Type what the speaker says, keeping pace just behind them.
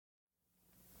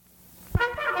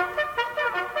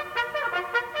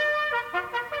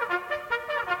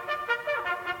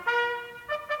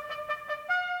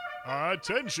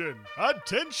Attention!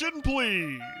 Attention,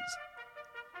 please!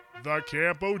 The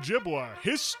Camp Ojibwa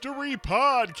History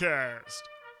Podcast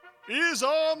is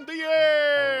on the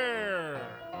air!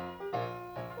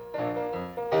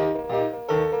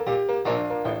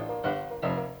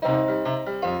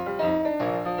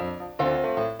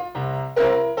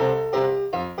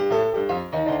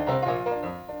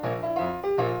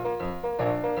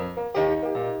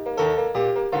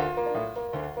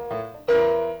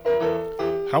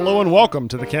 Hello and welcome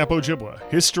to the Camp Ojibwa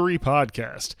History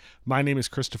Podcast. My name is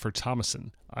Christopher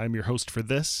Thomason. I am your host for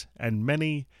this and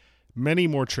many, many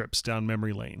more trips down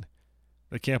memory lane.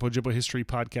 The Camp Ojibwa History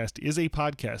Podcast is a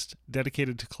podcast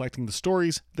dedicated to collecting the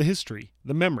stories, the history,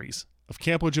 the memories of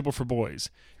Camp Ojibwa for Boys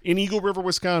in Eagle River,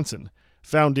 Wisconsin,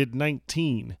 founded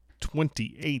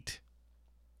 1928.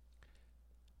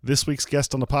 This week's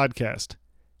guest on the podcast,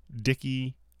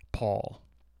 Dicky Paull.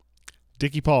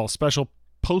 Dicky Paull, special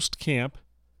post-camp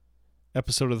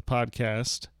episode of the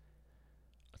podcast,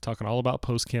 talking all about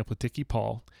post-camp with Dicky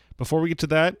Paull. Before we get to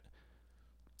that,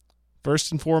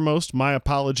 first and foremost, my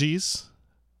apologies.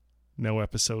 No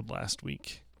episode last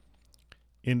week.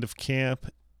 End of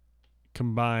camp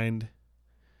combined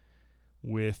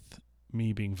with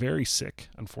me being very sick,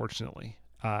 unfortunately,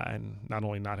 and not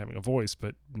only not having a voice,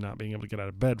 but not being able to get out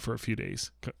of bed for a few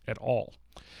days at all.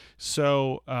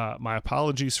 So my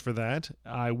apologies for that.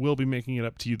 I will be making it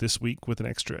up to you this week with an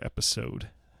extra episode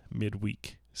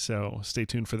midweek. So stay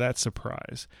tuned for that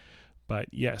surprise. But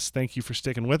yes, thank you for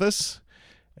sticking with us.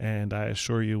 And I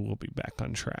assure you we'll be back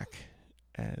on track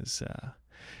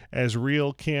as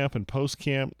real camp and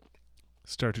post-camp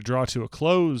start to draw to a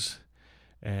close.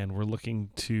 And we're looking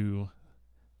to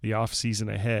the off-season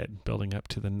ahead, building up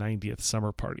to the 90th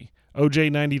summer party.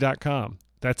 OJ90.com.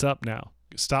 That's up now.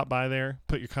 Stop by there,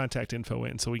 put your contact info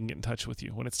in so we can get in touch with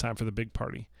you when it's time for the big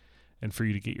party and for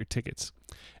you to get your tickets.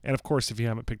 And of course, if you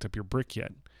haven't picked up your brick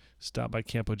yet, stop by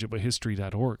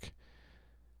campojibwahistory.org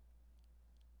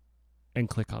and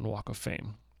click on Walk of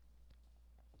Fame.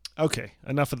 Okay,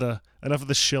 enough of the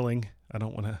shilling. I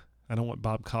don't want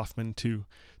Bob Kaufman to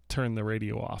turn the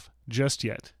radio off just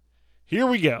yet. Here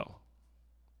we go.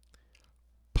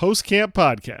 Post-Camp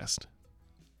Podcast.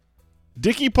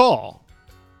 Dicky Paull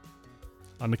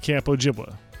on the Camp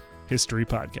Ojibwa History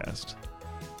Podcast.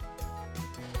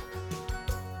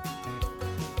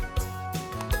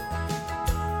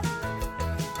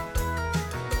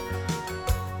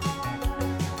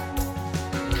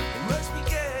 Must be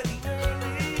getting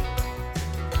early.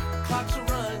 Clocks are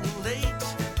running late.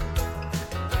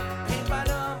 Paint by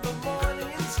number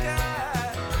morning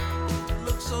sky.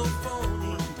 Looks so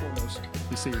phony. Foremost,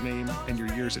 please say your name and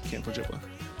your years at Camp Ojibwa.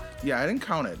 Yeah, I didn't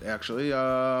count it actually.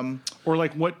 Or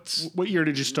like what year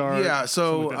did you start? Yeah,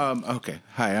 so Something like okay.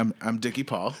 Hi, I'm Dicky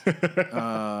Paull,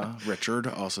 Richard,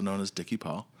 also known as Dicky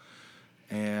Paull,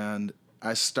 and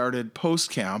I started post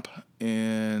camp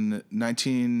in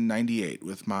 1998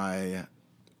 with my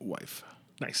wife,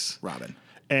 Nice. Robin.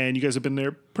 And you guys have been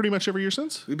there pretty much every year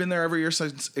since? We've been there every year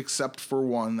since, except for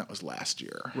one that was last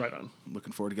year. Right on.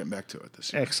 Looking forward to getting back to it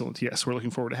this year. Excellent. Yes, we're looking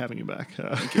forward to having you back.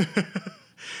 Thank you.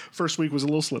 First week was a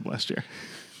little slim last year.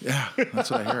 Yeah, that's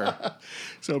what I hear.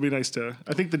 So it'll be nice to...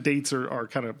 I think the dates are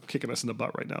kind of kicking us in the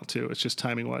butt right now, too. It's just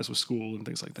timing-wise with school and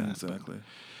things like that. Exactly.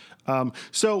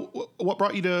 So what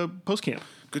brought you to post-camp?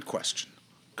 Good question,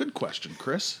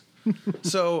 Chris.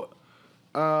 So,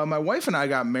 my wife and I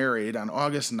got married on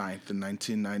August 9th in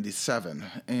 1997,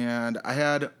 and I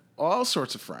had all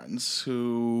sorts of friends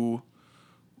who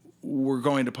were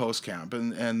going to post camp,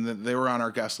 and they were on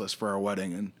our guest list for our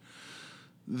wedding, and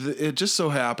it just so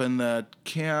happened that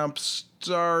camp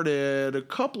started a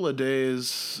couple of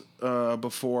days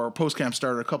post camp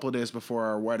started a couple of days before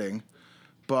our wedding,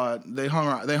 but they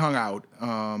hung out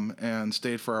and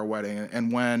stayed for our wedding,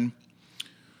 and when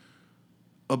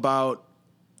about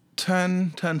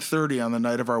 10:30 on the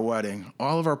night of our wedding,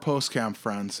 all of our post-camp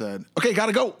friends said, "Okay,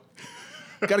 gotta go.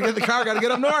 Gotta get in the car, gotta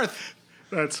get up north."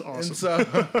 That's awesome. And so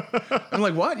I'm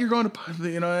like, "What? You're going to,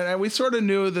 and we sort of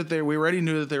knew that we already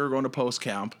knew that they were going to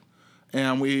post-camp,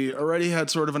 and we already had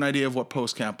sort of an idea of what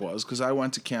post-camp was, because I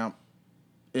went to camp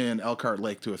in Elkhart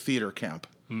Lake to a theater camp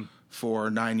for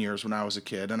 9 years when I was a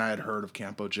kid, and I had heard of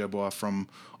Camp Ojibwa from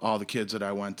all the kids that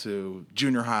I went to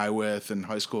junior high with and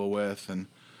high school with, and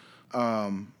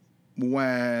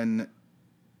when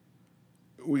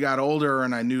we got older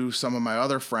and I knew some of my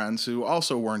other friends who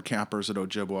also weren't campers at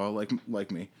Ojibwa, like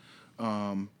me,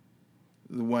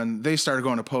 when they started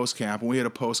going to post camp, and we had a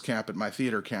post camp at my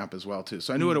theater camp as well too.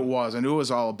 So I knew what it was. I knew what it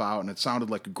was all about, and it sounded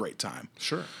like a great time.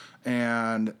 Sure.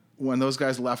 And when those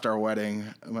guys left our wedding,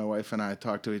 my wife and I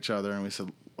talked to each other and we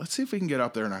said, let's see if we can get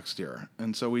up there next year.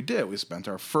 And so we did. We spent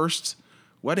our first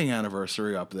wedding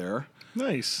anniversary up there.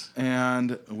 Nice.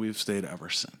 And we've stayed ever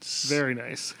since. Very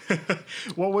nice.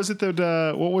 What was it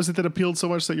that appealed so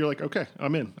much that you're like, okay,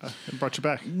 I'm in. I brought you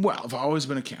back. Well, I've always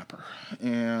been a camper.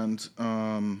 And,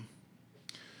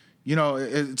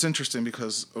 it's interesting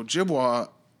because Ojibwa,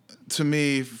 to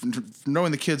me,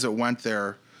 knowing the kids that went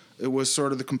there, it was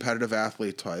sort of the competitive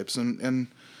athlete types. And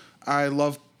I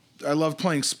loved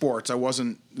playing sports. I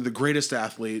wasn't the greatest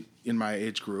athlete in my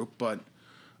age group, but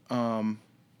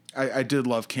I did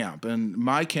love camp. And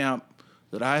my camp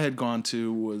that I had gone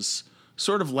to was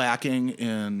sort of lacking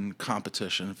in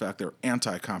competition. In fact, they're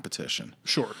anti-competition.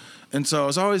 Sure. And so I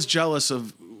was always jealous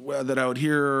of what I would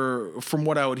hear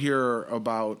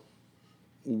about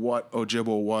what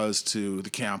Ojibwa was to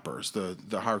the campers, the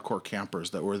hardcore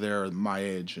campers that were there at my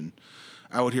age. And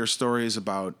I would hear stories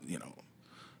about,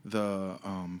 the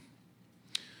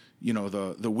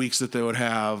weeks that they would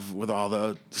have with all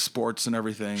the sports and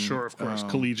everything. Sure, of course.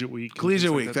 Collegiate week.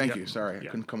 Collegiate week, thank you. Sorry, I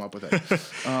couldn't come up with it.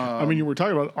 I mean, you were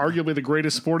talking about arguably the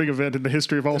greatest sporting event in the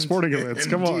history of all sporting events.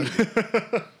 Come on.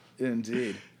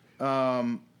 Indeed.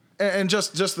 And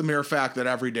just the mere fact that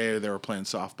every day they were playing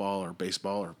softball or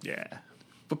baseball or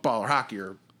football or hockey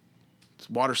or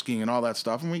water skiing and all that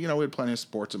stuff. And we had plenty of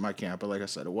sports at my camp, but like I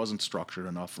said, it wasn't structured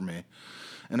enough for me.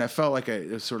 And I felt like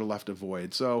it sort of left a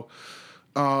void. So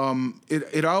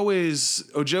Ojibwa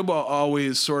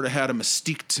always sort of had a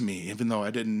mystique to me, even though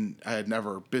I had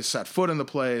never set foot in the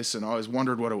place and always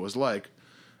wondered what it was like.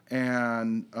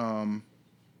 And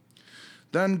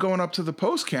then going up to the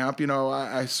post camp,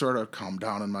 I sort of calmed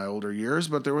down in my older years,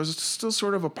 but there was still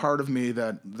sort of a part of me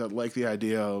that liked the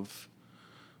idea of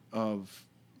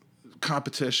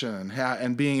competition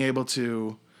and being able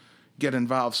to get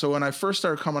involved. So when I first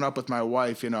started coming up with my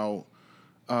wife, there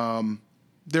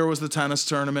was the tennis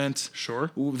tournament. Sure.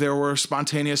 There were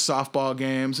spontaneous softball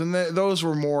games, and those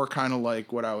were more kind of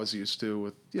like what I was used to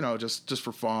with, just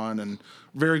for fun and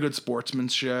very good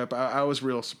sportsmanship. I was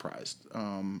real surprised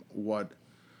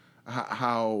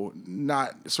how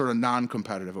not sort of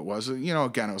non-competitive it was.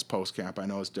 Again, it was post-camp. I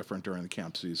know it's different during the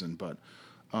camp season, but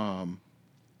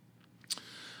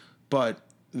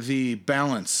the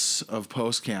balance of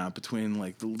post-camp between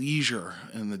like the leisure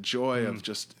and the joy of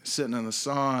just sitting in the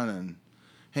sun and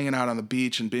hanging out on the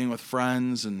beach and being with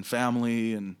friends and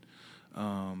family and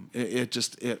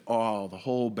the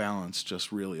whole balance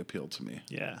just really appealed to me.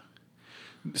 Yeah.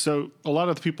 So a lot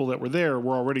of the people that were there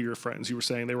were already your friends. You were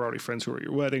saying they were already friends who were at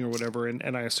your wedding or whatever,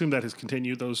 and I assume that has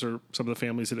continued. Those are some of the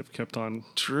families that have kept on.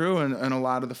 True, and a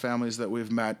lot of the families that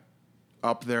we've met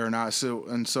up there now.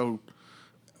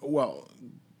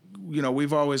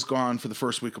 We've always gone for the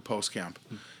first week of post camp.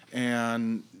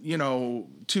 And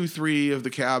 2-3 of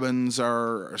the cabins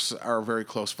are very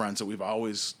close friends that we've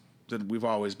always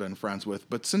been friends with.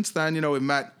 But since then, we've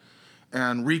met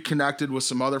and reconnected with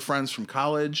some other friends from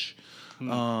college,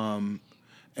 and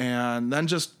then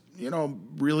just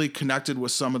really connected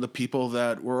with some of the people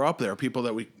that were up there, people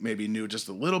that we maybe knew just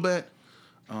a little bit.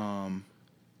 I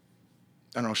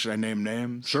don't know. Should I name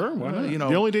names? Sure. Why not?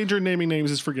 The only danger in naming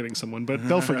names is forgetting someone, but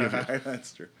they'll forgive you.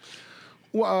 That's true.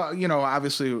 Well,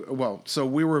 obviously, so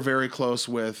we were very close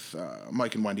with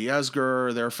Mike and Wendy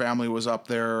Esger. Their family was up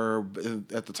there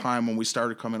at the time when we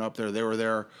started coming up there. They were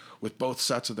there with both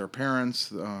sets of their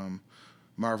parents,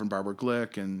 Marv and Barbara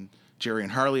Glick and Jerry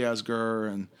and Harley Esger.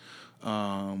 And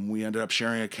we ended up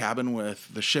sharing a cabin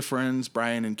with the Schifrins,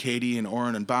 Brian and Katie and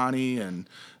Orrin and Bonnie. And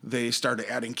they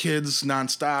started adding kids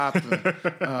nonstop.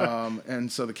 And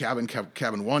so the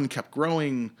cabin one kept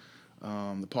growing,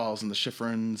 the Paulls and the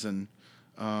Schifrins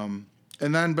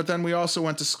but then we also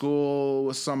went to school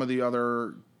with some of the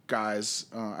other guys.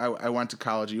 I went to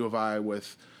college at U of I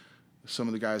with some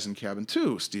of the guys in cabin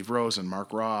too, Steve Rosen,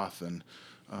 Mark Roth, and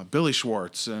Billy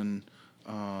Schwartz. And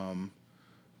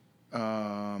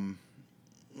at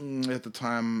the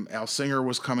time, Al Singer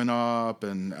was coming up,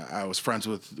 and I was friends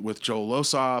with Joe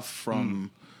Losoff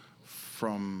from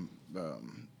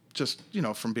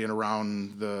being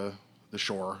around the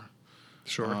shore.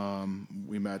 Sure.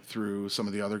 We met through some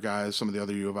of the other guys, some of the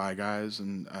other U of I guys,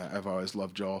 and I've always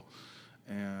loved Joel.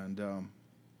 And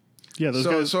those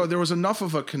guys. So there was enough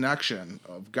of a connection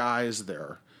of guys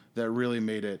there that really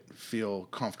made it feel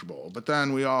comfortable. But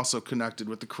then we also connected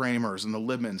with the Kramers and the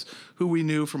Libmans, who we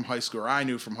knew from high school, or I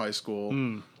knew from high school.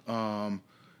 And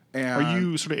are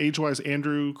you sort of age-wise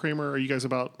Andrew Kramer? Are you guys are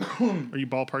you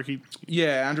ballparky?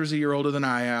 Yeah, Andrew's a year older than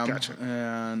I am. Gotcha.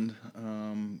 And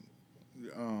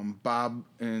Bob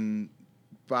Libman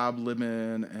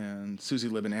and Susie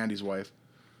Libman, Andy's wife,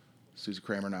 Susie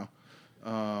Kramer now.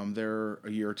 They're a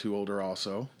year or two older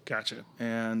also. Gotcha.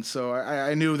 And so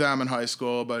I knew them in high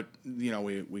school, but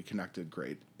we connected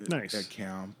great Nice. at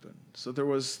camp, and so there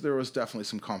was definitely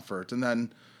some comfort. And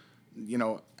then,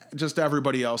 just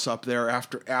everybody else up there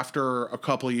after a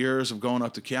couple of years of going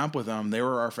up to camp with them, they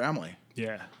were our family.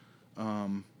 Yeah.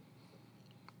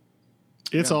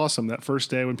 It's awesome that first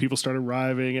day when people started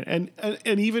arriving, and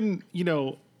even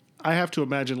I have to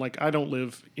imagine, like, I don't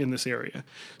live in this area.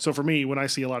 So for me, when I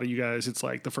see a lot of you guys, it's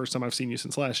like the first time I've seen you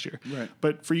since last year. Right.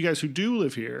 But for you guys who do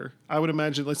live here, I would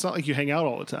imagine it's not like you hang out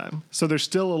all the time. So there's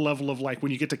still a level of, like,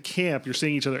 when you get to camp, you're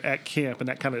seeing each other at camp, and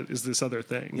that kind of is this other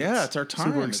thing. Yeah, it's our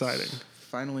time. Super exciting.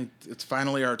 It's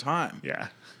finally our time. Yeah.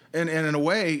 And in a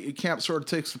way, camp sort of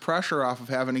takes the pressure off of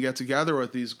having to get together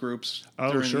with these groups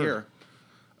during the year.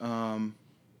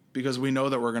 Because we know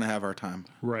that we're going to have our time.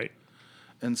 Right.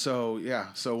 And so,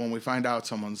 so when we find out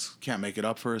someone's can't make it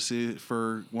up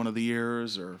for one of the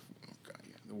years, or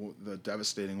the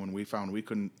devastating when we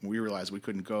realized we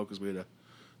couldn't go because we had a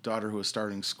daughter who was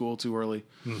starting school too early.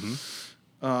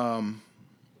 Mm-hmm.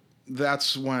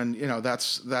 That's when,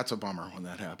 that's a bummer when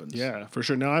that happens. Yeah, for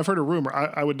sure. Now, I've heard a rumor.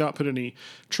 I would not put any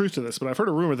truth to this, but I've heard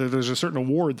a rumor that there's a certain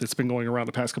award that's been going around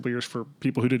the past couple of years for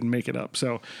people who didn't make it up.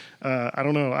 So I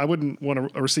don't know. I wouldn't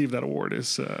want to receive that award.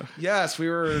 Yes, we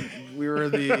were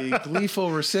the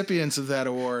gleeful recipients of that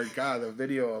award. God, the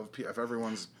video of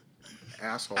everyone's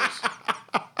assholes.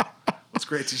 It's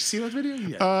great. Did you see that video?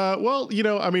 Yeah. Well,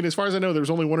 as far as I know, there was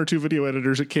only 1 or 2 video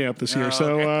editors at camp this year,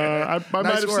 so I might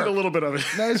have seen a little bit of it.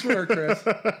 Nice work, Chris.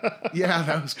 Yeah,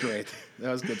 that was great.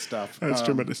 That was good stuff. That's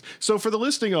tremendous. So for the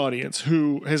listening audience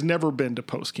who has never been to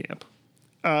post camp,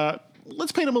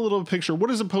 let's paint them a little picture. What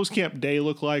does a post camp day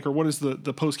look like, or what is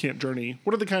the post camp journey?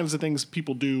 What are the kinds of things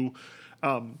people do?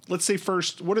 Let's say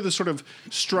first, what are the sort of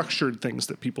structured things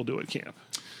that people do at camp?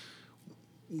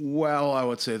 Well, I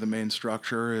would say the main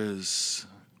structure is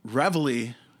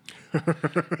reveille.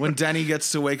 When Denny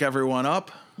gets to wake everyone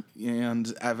up,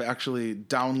 and I've actually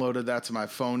downloaded that to my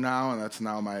phone now, and that's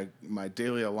now my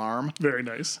daily alarm. Very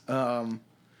nice.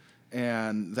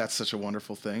 And that's such a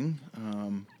wonderful thing.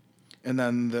 And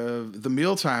then the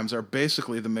meal times are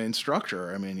basically the main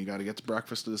structure. I mean, you got to get to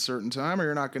breakfast at a certain time, or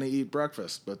you're not going to eat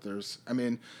breakfast. But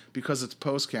because it's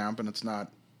post camp and it's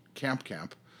not camp.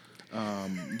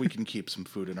 We can keep some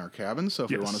food in our cabin, so if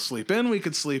we want to sleep in, we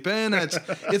could sleep in.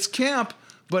 It's camp,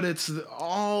 but it's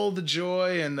all the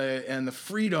joy and the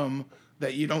freedom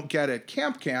that you don't get at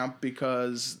camp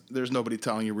because there's nobody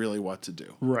telling you really what to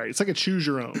do. Right. It's like a choose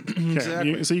your own.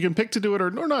 Exactly. So you can pick to do it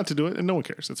or not to do it, and no one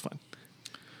cares. That's fine.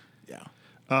 Yeah.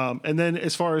 And then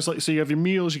as far as so you have your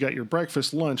meals, you got your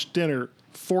breakfast, lunch, dinner,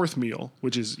 4th meal,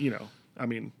 which is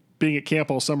being at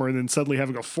camp all summer and then suddenly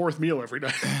having a 4th meal every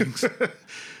night.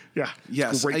 Yeah.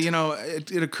 Yes. Great.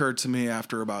 It occurred to me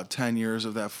after about 10 years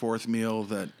of that 4th meal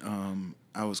that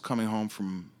I was coming home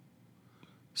from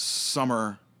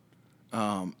summer,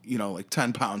 like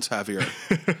 10 pounds heavier.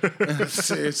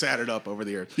 It's added up over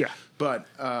the years. Yeah. But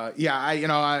I'm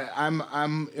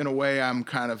in a way, I'm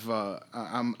kind of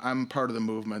I'm part of the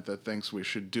movement that thinks we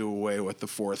should do away with the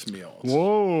 4th meals.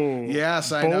 Whoa.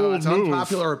 Yes, I know. It's an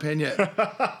unpopular opinion.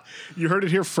 You heard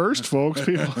it here first, folks.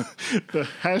 People, the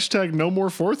hashtag no more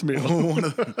 4th meal.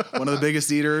 one of the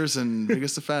biggest eaters and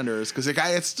biggest offenders, because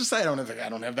it's just I don't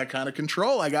have that kind of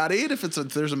control. I gotta eat if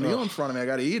there's a meal in front of me. I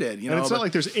gotta eat it. And it's not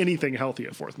like there's anything healthy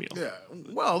at 4th meal. Yeah,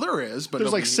 well, there is, but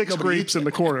there's like 6 grapes in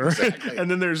the corner, exactly. And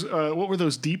then there's what were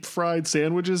those deep fried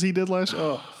sandwiches he did last year?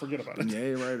 Oh, forget about it. Yeah,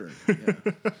 you're right.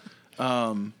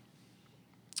 Yeah.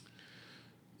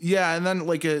 Yeah, and then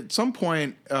like at some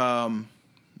point,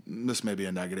 this may be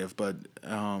a negative, but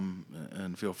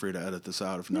and feel free to edit this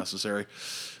out if necessary.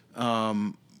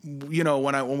 When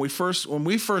we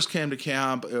first came to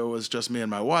camp, it was just me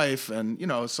and my wife, and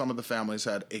some of the families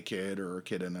had a kid or a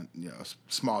kid and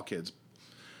small kids.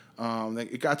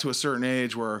 It got to a certain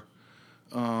age where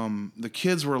the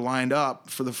kids were lined up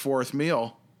for the 4th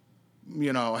meal.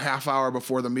 A half hour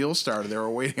before the meal started, they were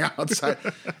waiting outside.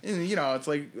 And, it's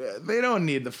like, they don't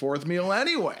need the 4th meal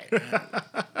anyway.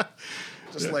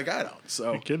 Just like I don't.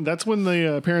 So you're kidding? That's when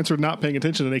the parents are not paying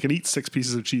attention and they can eat 6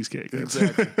 pieces of cheesecake.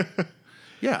 Exactly.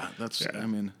 Yeah,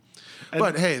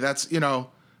 but hey, that's,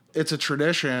 it's a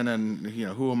tradition, and,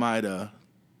 who am I to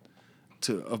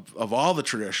of all the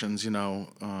traditions,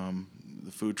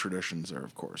 the food traditions are,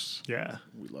 of course. Yeah.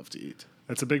 We love to eat.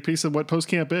 That's a big piece of what post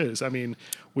camp is. I mean,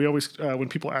 we always, when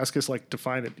people ask us like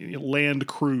define it, land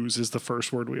cruise is the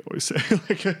first word we always say.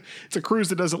 Like it's a cruise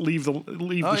that doesn't leave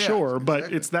the shore,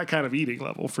 but it's that kind of eating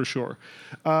level for sure.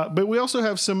 But we also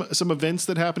have some events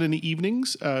that happen in the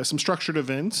evenings, some structured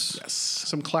events, Yes.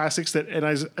 some classics that, and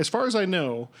as far as I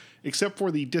know, except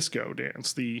for the disco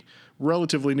dance, the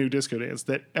relatively new disco dance,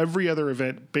 that every other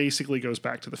event basically goes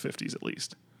back to the 50s at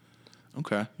least.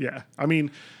 Okay. Yeah. I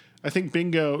mean, I think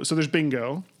bingo. So there's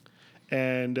bingo,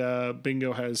 and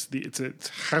bingo has it's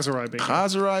Hazarai bingo.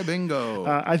 Hazarai bingo.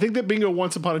 I think that bingo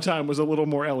once upon a time was a little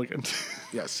more elegant.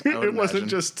 Yes, I would it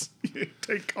wasn't imagine. just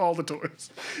take all the toys.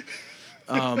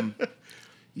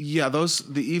 Yeah,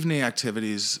 the evening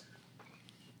activities,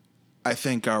 I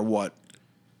think, are what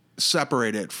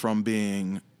separate it from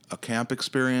being a camp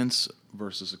experience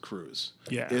versus a cruise.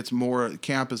 Yeah.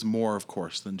 Camp is more, of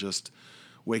course, than just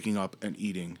waking up and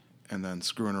eating and then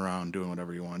screwing around doing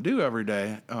whatever you want to do every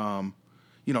day.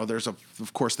 There's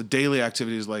of course the daily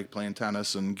activities like playing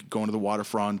tennis and going to the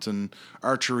waterfront and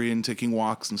archery and taking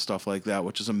walks and stuff like that,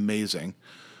 which is amazing.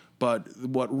 But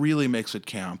what really makes it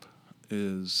camp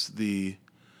is the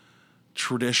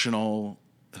traditional,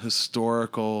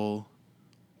 historical,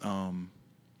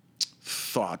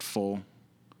 thoughtful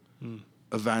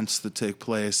events that take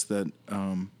place that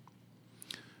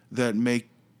make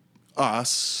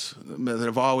us, that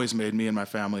have always made me and my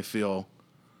family feel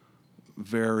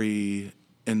very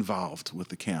involved with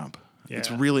the camp. Yeah. It's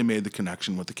really made the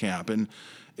connection with the camp, and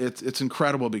it's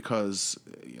incredible because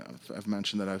I've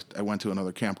mentioned that I went to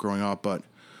another camp growing up, but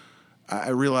I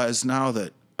realize now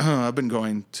that I've been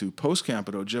going to post camp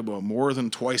at Ojibwa more than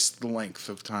twice the length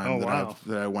of time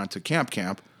that I went to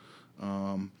camp,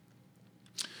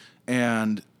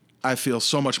 and I feel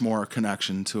so much more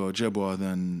connection to Ojibwa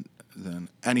than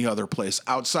any other place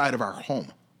outside of our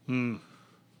home.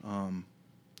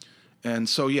 And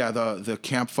so, the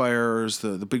campfires,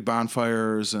 the big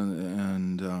bonfires,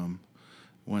 and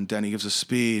when Denny gives a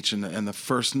speech, and the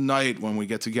first night when we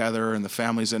get together and the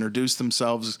families introduce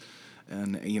themselves,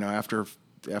 and after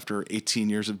 18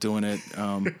 years of doing it,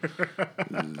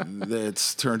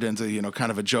 it's turned into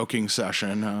kind of a joking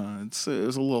session. It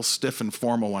was a little stiff and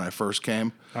formal when I first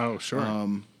came. Oh, sure.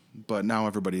 But now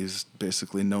everybody's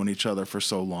basically known each other for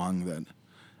so long that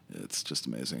it's just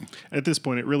amazing. At this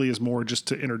point, it really is more just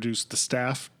to introduce the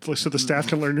staff, so the staff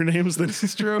can learn your names than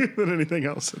anything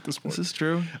else at this point. This is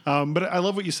true. But I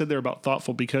love what you said there about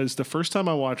thoughtful, because the first time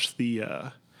I watched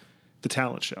the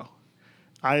talent show,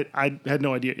 I had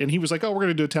no idea. And he was like, "Oh, we're going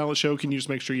to do a talent show. Can you just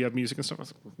make sure you have music and stuff?" I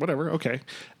was like, "Whatever, okay."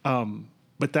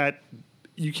 But that,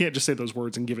 you can't just say those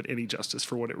words and give it any justice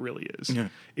for what it really is. Yeah.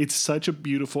 It's such a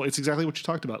beautiful, it's exactly what you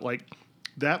talked about. Like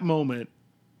that moment.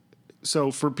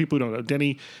 So for people who don't know,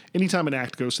 Denny, anytime an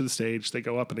act goes to the stage, they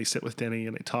go up and they sit with Denny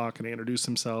and they talk and they introduce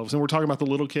themselves. And we're talking about the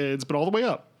little kids, but all the way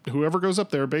up. Whoever goes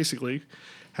up there basically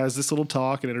has this little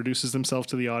talk and introduces themselves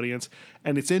to the audience.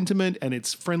 And it's intimate and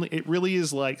it's friendly. It really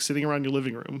is like sitting around your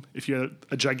living room, if you had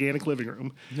a gigantic living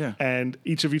room. Yeah. And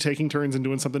each of you taking turns and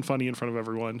doing something funny in front of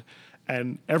everyone.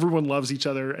 And everyone loves each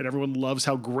other and everyone loves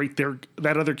how great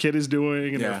that other kid is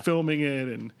doing, and they're filming it.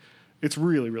 And it's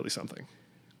really, really something.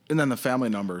 And then the family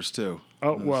numbers, too.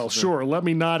 Oh, well, sure. Let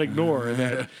me not ignore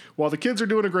that while the kids are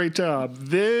doing a great job,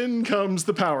 then comes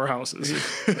the powerhouses.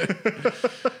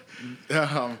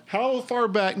 How far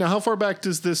back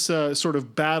does this sort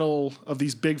of battle of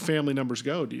these big family numbers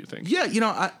go, do you think?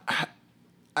 Yeah,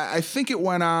 I think it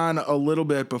went on a little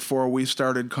bit before we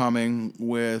started coming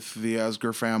with the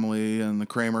Esger family and the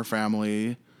Kramer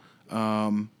family.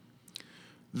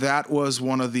 That was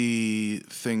one of the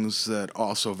things that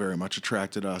also very much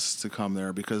attracted us to come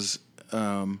there, because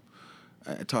I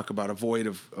talk about a void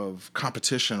of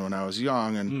competition when I was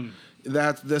young, and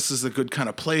this is a good kind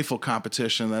of playful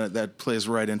competition that plays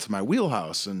right into my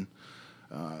wheelhouse. And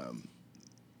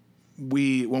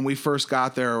when we first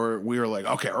got there, we were like,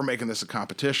 okay, we're making this a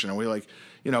competition, and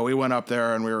we went up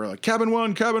there and we were like, cabin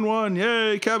one,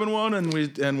 yay, cabin one, and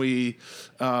we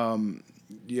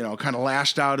kind of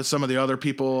lashed out at some of the other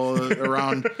people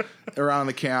around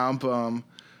the camp.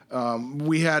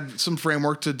 We had some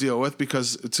framework to deal with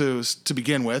to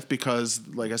begin with, because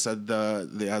like I said, the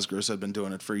Asgers had been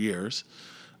doing it for years.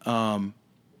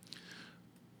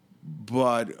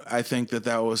 But I think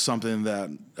that was something that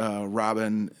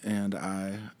Robin and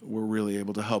I were really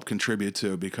able to help contribute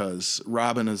to, because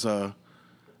Robin is a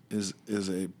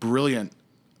brilliant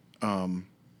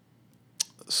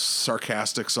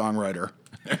sarcastic songwriter.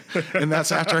 And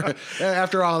that's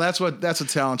after all, that's what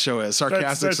talent show is.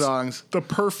 Sarcastic that's songs. The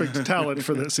perfect talent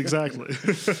for this, exactly.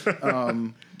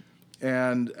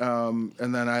 and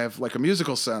then I have like a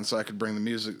musical sense, so I could bring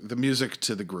the music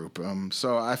to the group.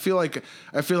 So I feel like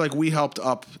we helped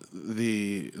up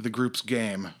the group's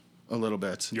game a little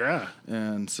bit. Yeah.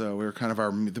 And so we were kind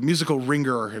of the musical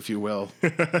ringer, if you will.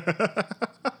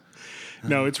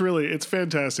 No, it's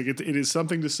fantastic. It is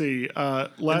something to see.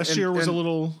 Last year was a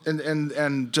little...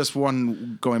 And just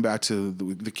one, going back to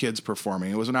the kids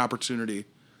performing, it was an opportunity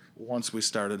once we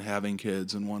started having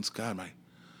kids, and once, God, I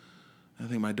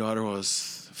think my daughter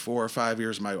was 4 or 5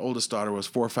 years, my oldest daughter was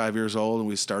 4 or 5 years old, and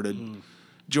we started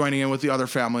joining in with the other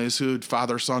families who'd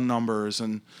father-son numbers,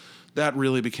 and that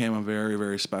really became a very,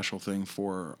 very special thing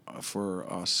for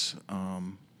us.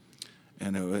 And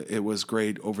it was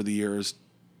great over the years,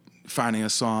 finding a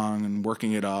song and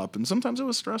working it up, and sometimes it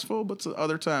was stressful, but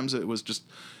other times it was just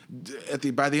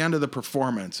by the end of the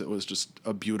performance, it was just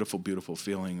a beautiful, beautiful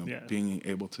feeling of being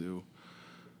able to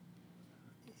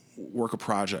work a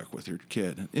project with your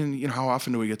kid. And how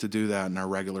often do we get to do that in our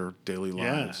regular daily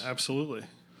lives? Yeah, absolutely.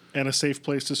 And a safe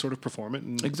place to sort of perform it.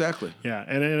 And, exactly. Yeah,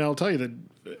 and I'll tell you that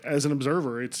as an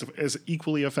observer, it's as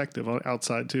equally effective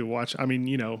outside too. Watch,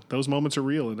 those moments are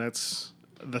real, and that's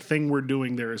the thing we're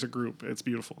doing there as a group. It's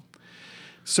beautiful.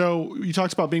 So you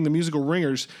talked about being the musical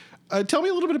ringers. Tell me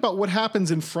a little bit about what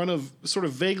happens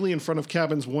vaguely in front of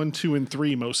cabins 1, 2, and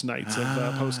 3 most nights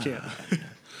of post camp.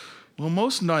 Well,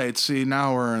 most nights,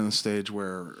 now we're in the stage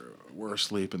where we're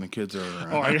asleep and the kids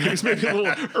are. It's maybe a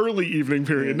little early evening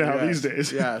period these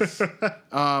days. Yes.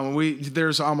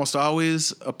 There's almost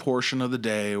always a portion of the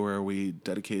day where we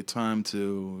dedicate time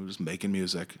to just making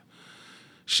music,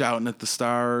 shouting at the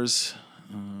stars,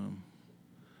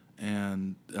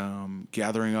 and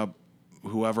gathering up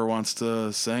whoever wants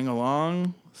to sing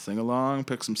along,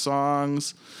 pick some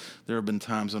songs. There have been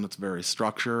times when it's very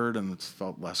structured and it's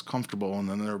felt less comfortable, and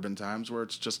then there have been times where it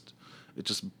just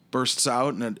bursts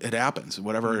out and it happens.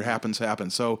 Whatever happens.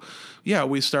 So, yeah,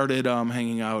 we started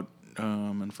hanging out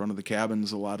in front of the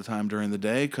cabins a lot of time during the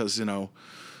day because,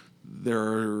 there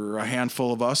are a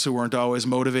handful of us who weren't always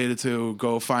motivated to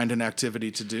go find an activity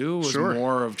to do. It was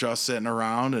more of just sitting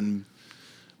around and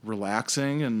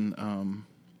relaxing, and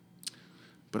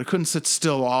but I couldn't sit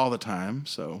still all the time.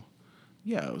 So,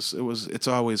 yeah, it's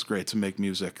always great to make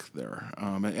music there,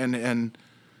 and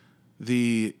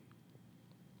the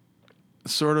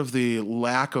sort of the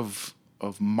lack of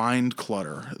mind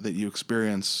clutter that you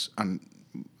experience on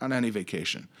any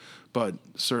vacation, but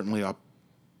certainly up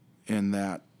in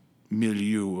that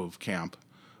milieu of camp,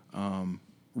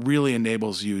 really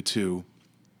enables you to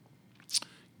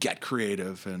get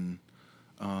creative and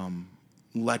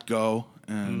let go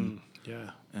and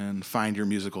find your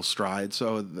musical stride.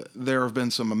 So there have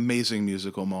been some amazing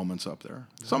musical moments up there.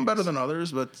 Nice. Some better than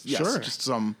others, but yes, just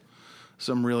some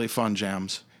really fun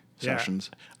jams. Sessions.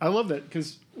 I love that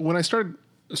because when I started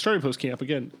post camp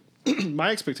again, my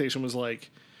expectation was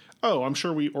like, oh, I'm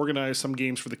sure we organize some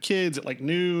games for the kids at like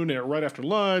noon or right after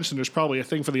lunch, and there's probably a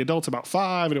thing for the adults about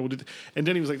 5, and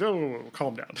then he was like, oh,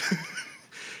 calm down.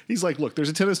 He's like, look, there's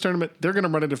a tennis tournament. They're going to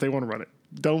run it if they want to run it.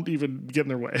 Don't even get in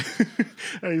their way.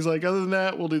 And he's like, other than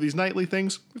that, we'll do these nightly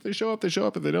things. If they show up, they show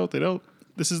up. If they don't, they don't.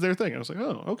 This is their thing. I was like,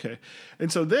 oh, okay.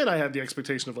 And so then I had the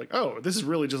expectation of like, oh, this is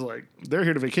really just like they're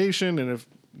here to vacation, and if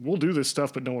we'll do this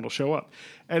stuff, but no one will show up.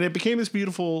 And it became this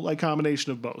beautiful like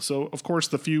combination of both. So of course,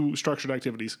 the few structured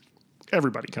activities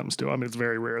everybody comes to. I mean, it's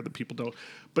very rare that people don't.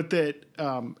 But that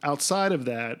outside of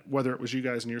that, whether it was you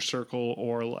guys in your circle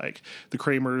or like the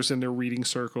Kramers in their reading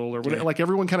circle or whatever, like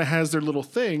everyone kind of has their little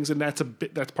things, and that's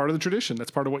part of the tradition.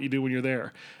 That's part of what you do when you're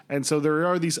there. And so there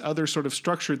are these other sort of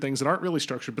structured things that aren't really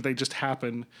structured, but they just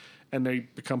happen and they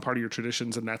become part of your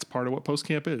traditions, and that's part of what post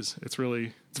camp is. It's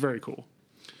very cool.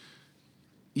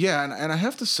 Yeah, and I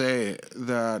have to say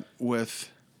that with,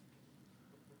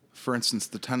 for instance,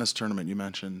 the tennis tournament you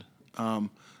mentioned,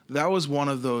 that was one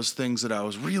of those things that I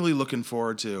was really looking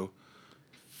forward to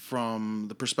from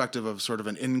the perspective of sort of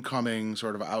an incoming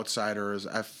sort of outsider.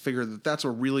 I figured that that's a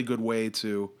really good way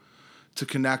to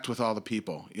connect with all the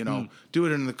people, do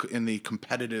it in the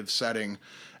competitive setting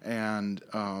and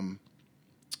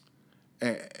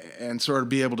sort of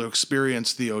be able to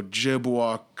experience the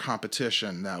Ojibwa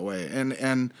competition that way.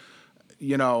 And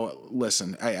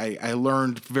listen, I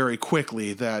learned very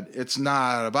quickly that it's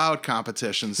not about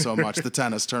competition so much, the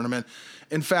tennis tournament.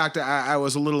 In fact, I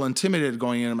was a little intimidated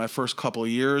going into my first couple of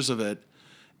years of it,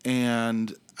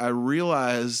 and I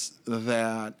realized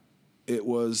that it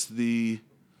was the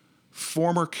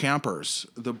former campers,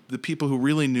 the people who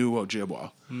really knew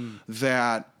Ojibwa,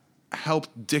 that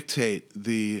helped dictate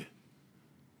the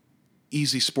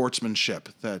easy sportsmanship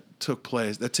that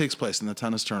takes place in the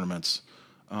tennis tournaments.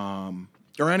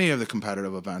 or any of the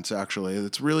competitive events, actually.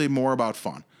 It's really more about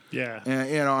fun. Yeah. And,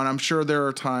 and I'm sure there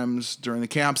are times during the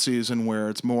camp season where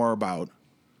it's more about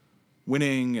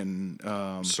winning and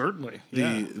Certainly.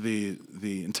 the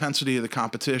intensity of the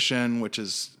competition, which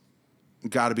is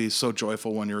got to be so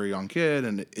joyful when you're a young kid,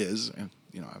 and it is. And,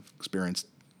 I've experienced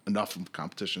enough of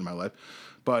competition in my life,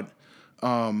 but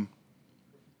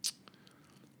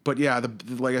yeah,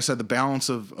 like I said, the balance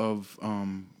of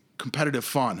competitive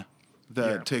fun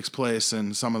that takes place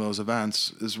in some of those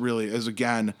events is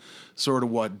again sort of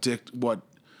what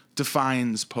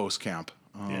defines post camp.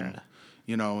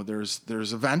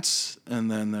 There's events, and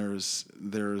then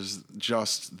there's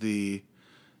just the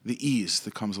ease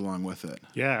that comes along with it.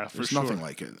 Yeah, for sure. There's nothing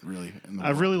like it, really.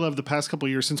 I've really loved the past couple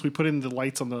of years since we put in the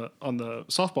lights on the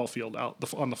softball field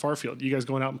on the far field. You guys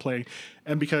going out and playing,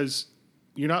 and because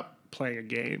you're not playing a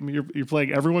game, you're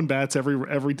playing. Everyone bats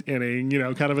every inning,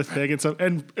 kind of a thing, and stuff.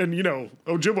 And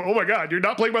Ojibwa, oh my God, you're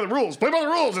not playing by the rules. Play by the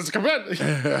rules. It's a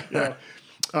convention.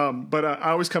 But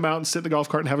I always come out and sit in the golf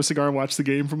cart and have a cigar and watch the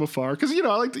game from afar because I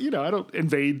like to, I don't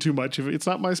invade too much. It's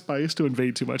not my spice to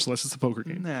invade too much unless it's a poker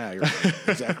game. Nah, you're right.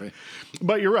 Exactly.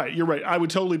 But you're right. I would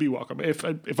totally be welcome if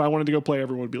I wanted to go play.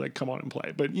 Everyone would be like, "Come on and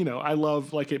play." But I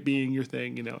love like it being your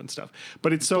thing, and stuff.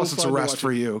 But it's so plus fun it's a to rest watch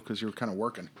for you because you're kind of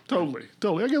working. Totally.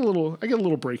 I get a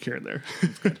little break here and there.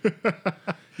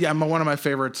 Yeah, one of my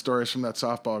favorite stories from that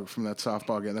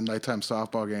softball game, the nighttime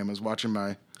softball game, is watching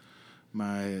my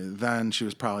then she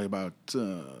was probably about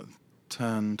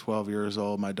 10, 12 years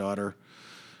old, my daughter.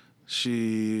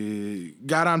 She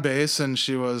got on base and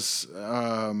she was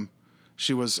I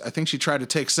think she tried to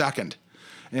take second,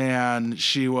 and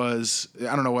she was,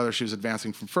 I don't know whether she was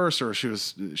advancing from first or she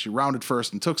rounded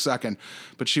first and took second,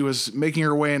 but she was making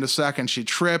her way into second. She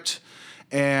tripped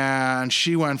and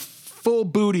she went full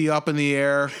booty up in the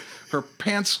air. Her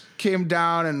pants came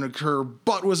down and her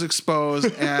butt was exposed,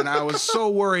 and I was so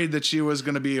worried that she was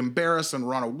going to be embarrassed and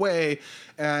run away,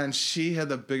 and she had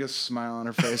the biggest smile on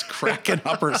her face, cracking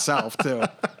up herself, too.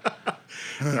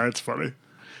 That's funny.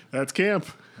 That's camp.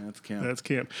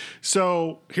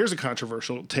 So here's a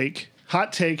controversial take.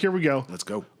 Hot take. Here we go. Let's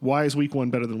go. Why is week 1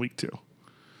 better than week 2?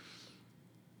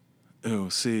 Oh,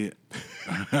 see.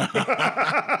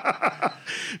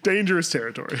 Dangerous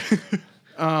territory.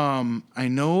 I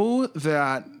know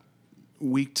that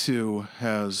week 2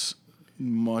 has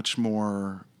many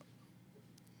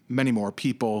more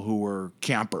people who were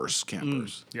campers.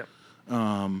 Yep.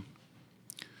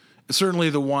 Certainly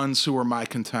the ones who were my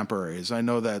contemporaries. I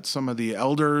know that some of the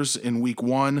elders in week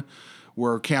 1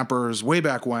 were campers way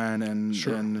back when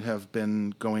and have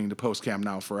been going to post camp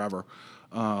now forever.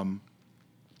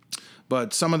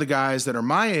 But some of the guys that are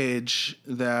my age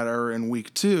that are in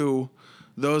week 2,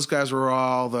 those guys were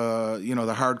all the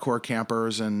hardcore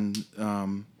campers, and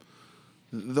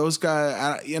those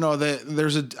guys,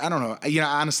 there's I don't know.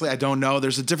 Honestly, I don't know.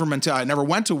 There's a different mentality. I never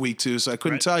went to week 2, so I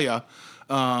couldn't tell you.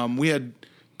 We had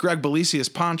Greg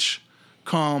Belisius Punch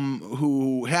come,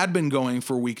 who had been going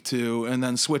for week 2 and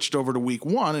then switched over to week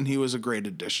 1, and he was a great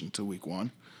addition to week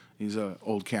 1. He's an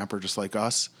old camper just like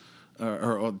us,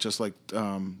 or just like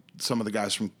some of the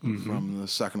guys from the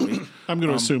second week. I'm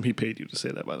going to assume he paid you to say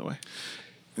that, by the way.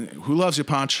 Who loves you,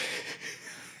 Punch?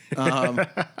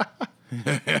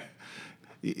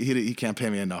 He can't pay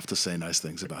me enough to say nice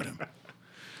things about him.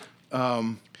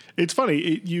 It's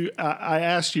funny. I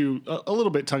asked you a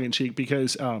little bit tongue in cheek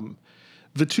because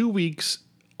the 2 weeks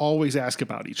always ask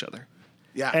about each other.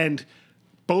 Yeah. And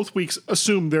both weeks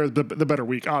assume they're the better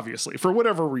week, obviously, for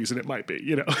whatever reason it might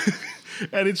be,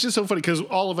 And it's just so funny because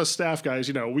all of us staff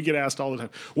guys, we get asked all the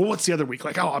time, well, what's the other week?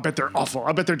 Like, I bet they're awful.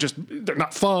 I bet they're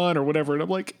not fun or whatever. And I'm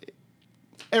like,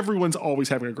 everyone's always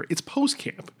having it's post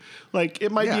camp. Like,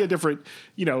 it might be a different,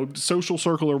 social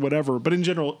circle or whatever, but in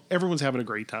general, everyone's having a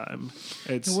great time.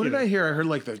 What did I hear? I heard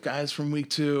like the guys from week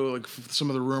 2, like some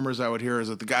of the rumors I would hear is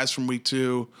that the guys from week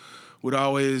 2 would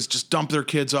always just dump their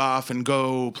kids off and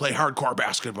go play hardcore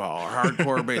basketball or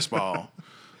hardcore baseball.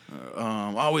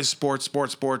 Always sports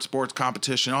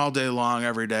competition all day long,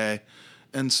 every day.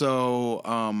 And so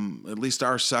at least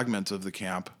our segment of the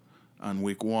camp on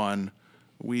week 1,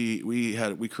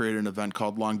 we created an event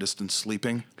called long distance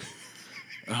sleeping.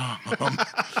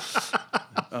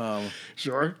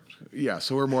 Sure. Yeah,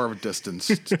 so we're more of a distance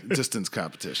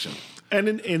competition. And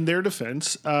in their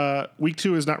defense, week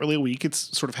 2 is not really a week;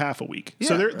 it's sort of half a week. Yeah,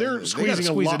 so they're squeezing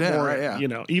a lot more. Right,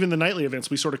 yeah. Even the nightly events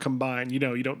we sort of combine. You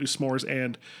don't do s'mores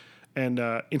and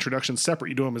introductions separate.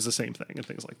 You do them as the same thing and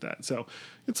things like that. So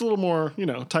it's a little more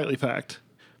tightly packed,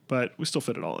 but we still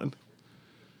fit it all in.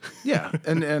 Yeah,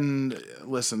 and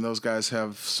listen, those guys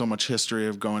have so much history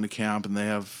of going to camp, and they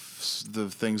have the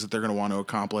things that they're going to want to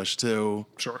accomplish too.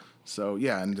 Sure. So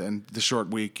yeah, and the short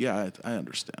week, yeah, I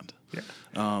understand.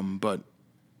 Yeah. But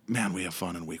man, we have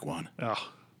fun in week 1. Oh,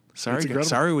 Sorry, incredible.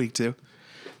 sorry, week 2.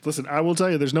 listen, I will tell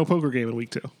you, there's no poker game in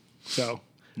week 2. So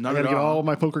None I at gotta get all. all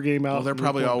my poker game out. Well, they're in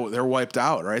probably week 1. they're wiped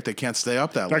out, right? They can't stay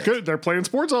up that late. They're playing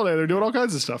sports all day. They're doing all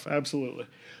kinds of stuff. Absolutely.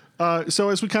 So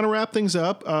as we kind of wrap things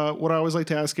up, what I always like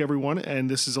to ask everyone, and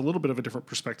this is a little bit of a different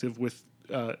perspective with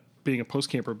being a post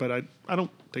camper, but I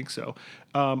don't think so.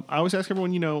 I always ask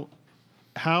everyone,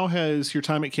 how has your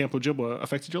time at Camp Ojibwa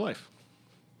affected your life?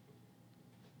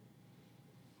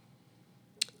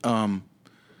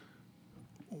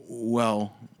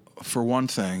 Well, for one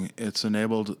thing, it's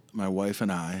enabled my wife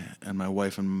and I, and my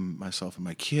wife and myself and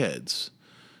my kids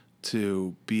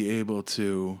to be able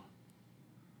to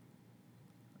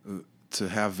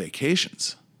have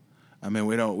vacations. I mean,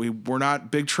 we're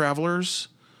not big travelers.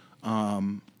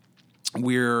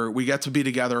 We get to be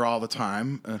together all the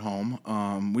time at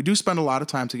home. We do spend a lot of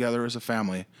time together as a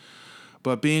family,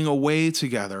 but being away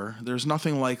together, there's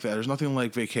nothing like that. There's nothing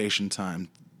like vacation time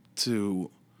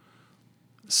to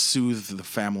soothe the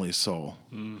family soul.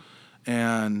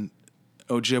 And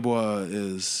Ojibwa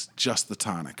is just the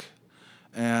tonic.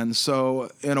 And so,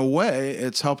 in a way,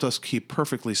 it's helped us keep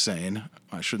perfectly sane.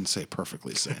 I shouldn't say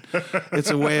perfectly sane. It's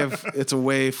a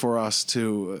way for us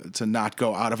to not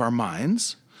go out of our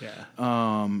minds. Yeah.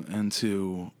 And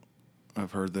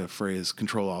I've heard the phrase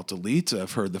Control Alt Delete.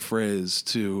 I've heard the phrase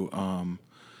to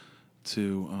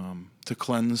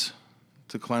cleanse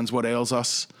what ails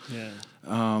us. Yeah.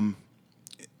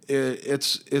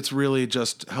 It's really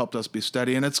just helped us be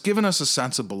steady, and it's given us a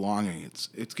sense of belonging.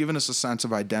 It's given us a sense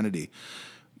of identity.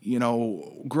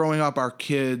 Growing up, our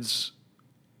kids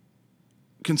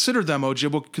consider themselves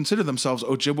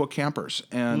Ojibwa campers,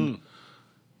 and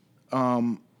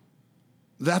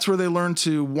that's where they learn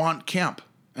to want camp.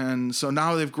 And so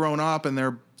now they've grown up and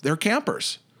they're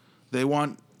campers. They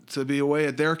want to be away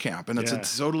at their camp, and it's a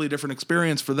totally different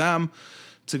experience for them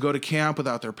to go to camp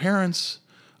without their parents.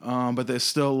 But they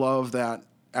still love that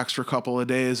extra couple of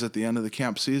days at the end of the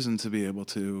camp season to be able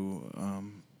to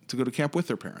go to camp with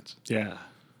their parents. Yeah.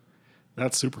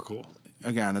 That's super cool.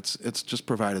 Again, it's just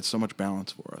provided so much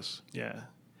balance for us. Yeah.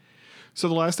 So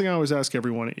the last thing I always ask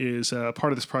everyone is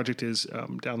part of this project is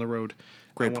down the road.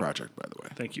 Great project, by the way.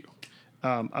 Thank you.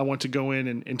 I want to go in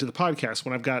and into the podcast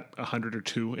when I've got 100 or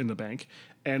 2 in the bank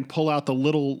and pull out the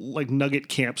little nugget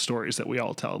camp stories that we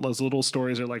all tell. Those little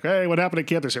stories are like, hey, what happened at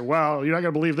camp? They say, well, you're not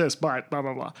going to believe this, but blah,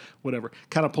 blah, blah, whatever.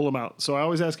 Kind of pull them out. So I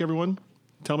always ask everyone,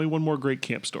 tell me one more great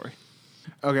camp story.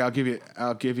 Okay, I'll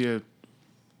give you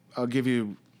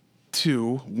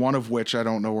 2, one of which I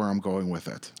don't know where I'm going with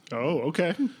it. Oh,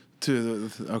 okay.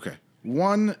 Okay.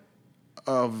 One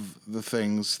of the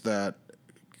things that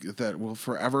will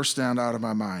forever stand out of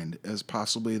my mind as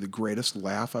possibly the greatest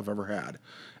laugh I've ever had.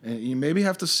 And you maybe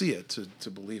have to see it to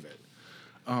believe it.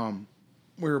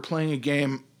 We were playing a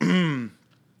game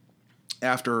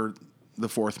after the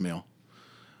 4th meal.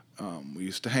 We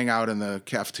used to hang out in the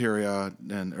cafeteria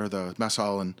or the mess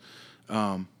hall, and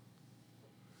I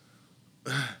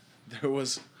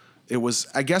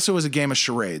guess it was a game of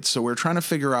charades. So we were trying to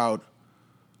figure out.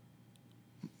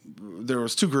 There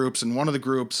was 2 groups, and one of the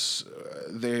groups,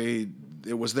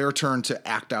 it was their turn to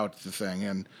act out the thing,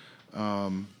 and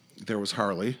there was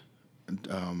Harley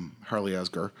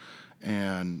Esger,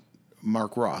 and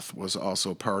Mark Roth was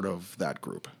also part of that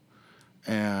group,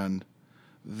 and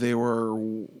they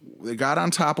got on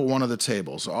top of one of the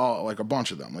tables, all a bunch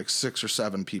of them, 6 or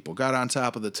 7 people got on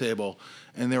top of the table,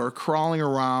 and they were crawling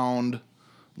around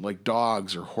like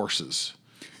dogs or horses,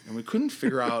 and we couldn't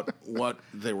figure out what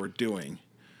they were doing.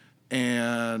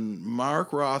 And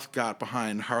Mark Roth got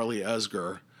behind Harley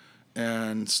Esger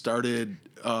and started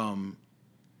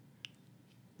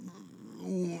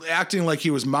acting like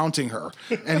he was mounting her.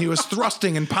 And he was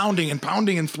thrusting and pounding and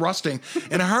pounding and thrusting.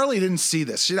 And Harley didn't see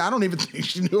this. I don't even think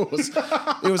she knew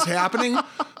it was happening.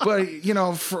 But,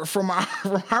 from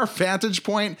our vantage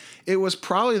point, it was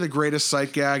probably the greatest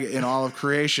sight gag in all of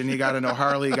creation. You got to know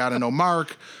Harley, you got to know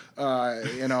Mark.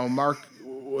 Mark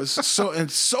was so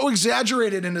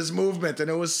exaggerated in his movement,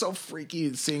 and it was so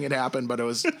freaky seeing it happen. But it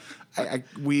was,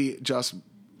 we just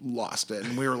lost it,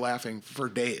 and we were laughing for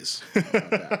days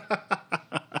about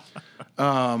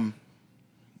that.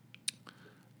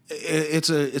 It's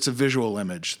a visual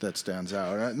image that stands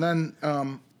out, and then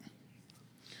I'm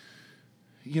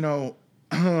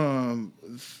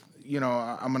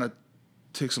gonna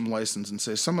take some license and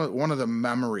say one of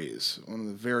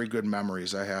the very good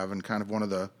memories I have, and kind of one of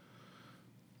the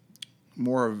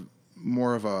more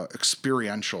more of a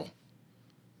experiential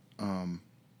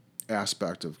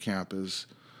aspect of camp is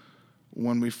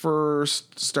when we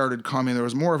first started coming, there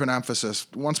was more of an emphasis.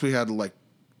 Once we had like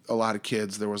a lot of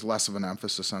kids, there was less of an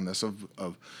emphasis on this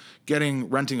of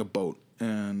renting a boat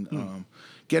and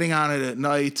getting on it at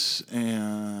night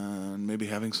and maybe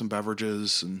having some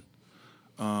beverages. And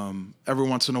every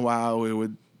once in a while we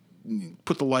would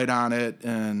put the light on it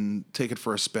and take it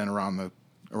for a spin around the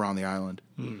island.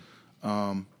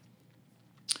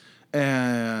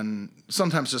 And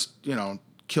sometimes just,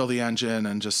 kill the engine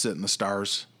and just sit in the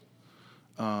stars.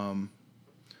 There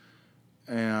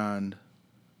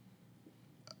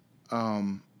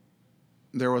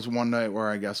was one night where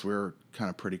I guess we were kind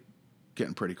of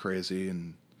getting pretty crazy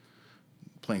and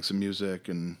playing some music,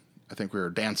 and I think we were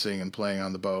dancing and playing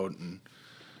on the boat, and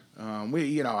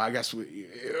I guess we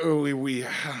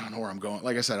I don't know where I'm going.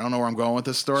 Like I said, I don't know where I'm going with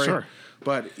this story. Sure.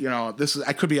 But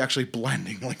I could be actually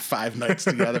blending like 5 nights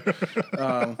together.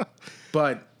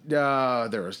 But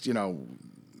there was,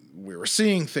 we were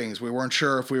seeing things. We weren't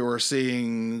sure if we were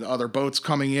seeing other boats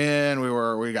coming in.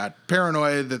 We got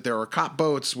paranoid that there were cop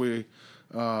boats. I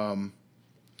don't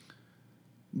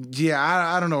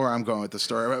know where I'm going with the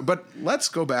story, but let's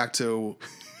go back to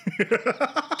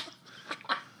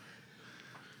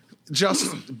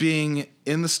just being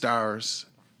in the stars,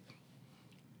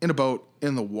 in a boat,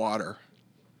 in the water.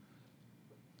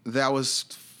 That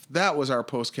was our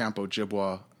post-camp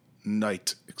Ojibwa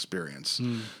night experience.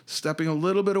 Stepping a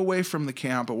little bit away from the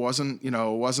camp. It wasn't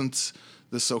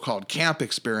the so-called camp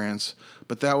experience,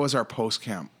 but that was our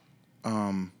post-camp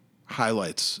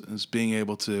highlights, is being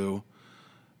able to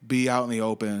be out in the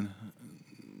open,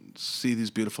 see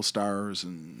these beautiful stars,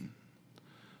 and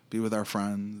be with our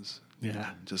friends.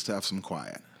 Yeah. Just have some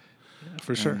quiet. Yeah,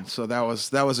 for sure. And so that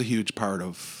was a huge part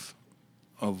of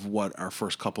what our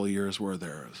first couple of years were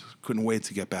there. Couldn't wait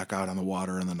to get back out on the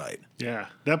water in the night. Yeah,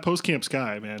 that post-camp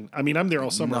sky, man. I mean, I'm there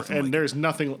all summer, Nothing and like there's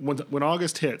nothing. When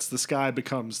August hits, the sky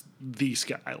becomes the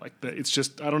sky. It's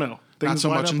just, I don't know. Not so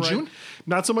line much up in right. June?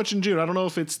 Not so much in June. I don't know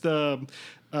if it's that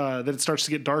it starts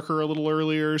to get darker a little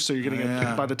earlier, so you're getting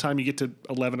by the time you get to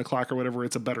 11 o'clock or whatever,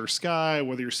 it's a better sky.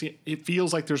 Whether you're seeing, it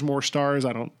feels like there's more stars.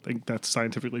 I don't think that's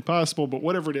scientifically possible, but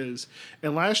whatever it is.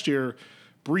 And last year,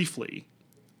 briefly,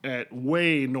 at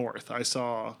way north, I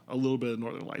saw a little bit of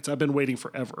Northern Lights. I've been waiting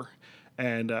forever.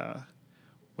 And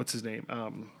what's his name?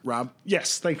 Rob?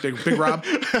 Yes, thank you. Big Rob?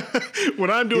 When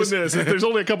I'm doing this, there's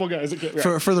only a couple guys that get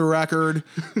right. For the record,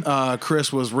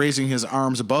 Chris was raising his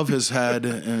arms above his head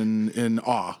in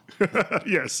awe.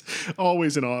 Yes,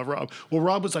 always in awe of Rob. Well,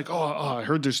 Rob was like, I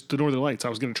heard there's the Northern Lights. I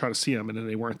was going to try to see them, and then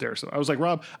they weren't there. So I was like,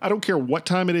 Rob, I don't care what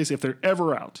time it is. If they're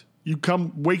ever out, you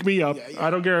come wake me up. Yeah.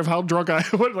 I don't care how drunk I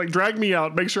am. Like, drag me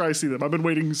out. Make sure I see them. I've been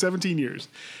waiting 17 years.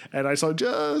 And I saw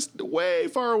just way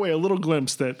far away a little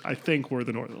glimpse that I think were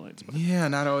the Northern Lights. But yeah,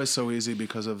 not always so easy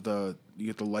because of you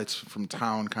get the lights from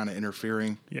town kind of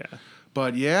interfering. Yeah.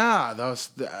 But yeah,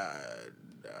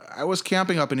 I was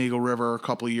camping up in Eagle River a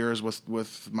couple of years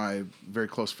with my very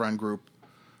close friend group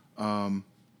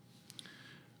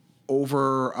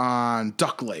over on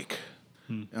Duck Lake.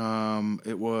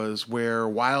 It was where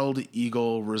Wild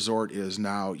Eagle Resort is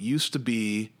now. It used to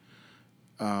be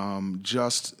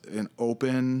just an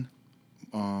open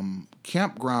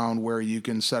campground where you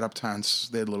can set up tents.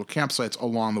 They had little campsites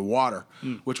along the water,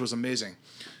 which was amazing.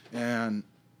 And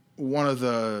one of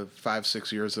the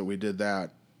 5-6 years that we did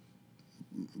that,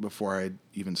 before I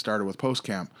even started with post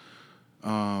camp,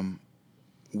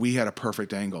 we had a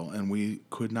perfect angle, and we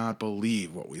could not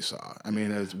believe what we saw. I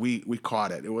mean, we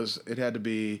caught it. It had to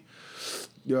be,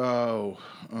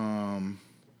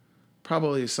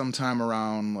 probably sometime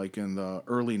around like in the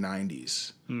early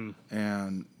 90s.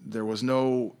 And there was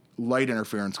no light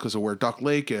interference because of where Duck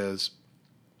Lake is.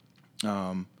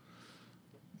 The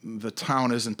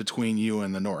town isn't between you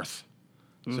and the north.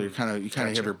 So you kind of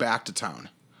have your back to town.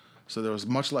 So there was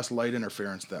much less light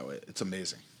interference that way. It's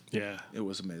amazing. Yeah. It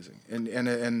was amazing.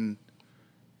 And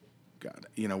God,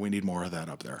 we need more of that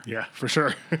up there. Yeah, for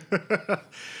sure.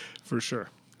 For sure.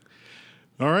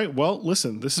 All right. Well,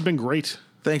 listen, this has been great.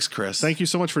 Thanks, Chris. Thank you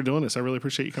so much for doing this. I really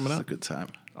appreciate you coming out. It's a good time.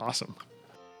 Awesome.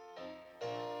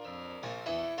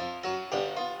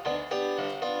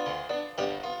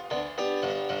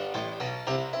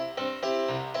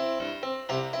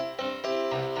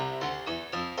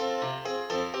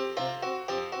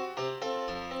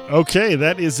 Okay,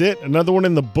 that is it. Another one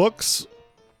in the books.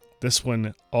 This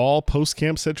one, all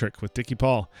post-camp centric with Dicky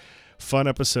Paull. Fun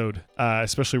episode,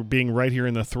 especially being right here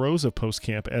in the throes of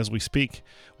post-camp as we speak.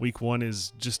 Week 1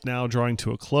 is just now drawing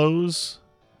to a close.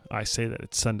 I say that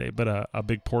it's Sunday, but a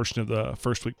big portion of the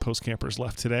first week post-campers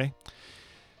left today.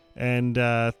 And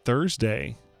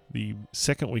Thursday, the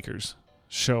second weekers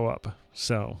show up.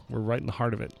 So we're right in the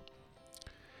heart of it.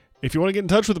 If you want to get in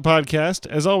touch with the podcast,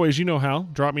 as always, you know how.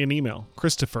 Drop me an email,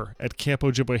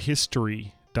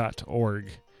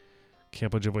 Christopher@campojibwahistory.org.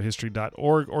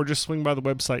 campojibwahistory.org, or just swing by the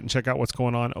website and check out what's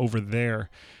going on over there.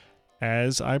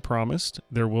 As I promised,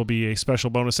 there will be a special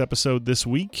bonus episode this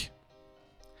week,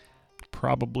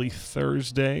 probably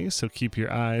Thursday, so keep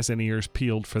your eyes and ears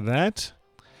peeled for that.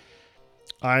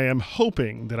 I am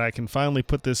hoping that I can finally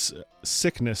put this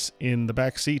sickness in the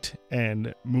back seat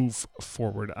and move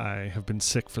forward. I have been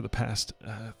sick for the past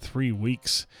 3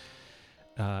 weeks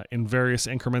in various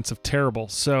increments of terrible,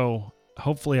 so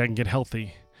hopefully I can get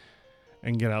healthy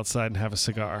and get outside and have a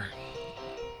cigar.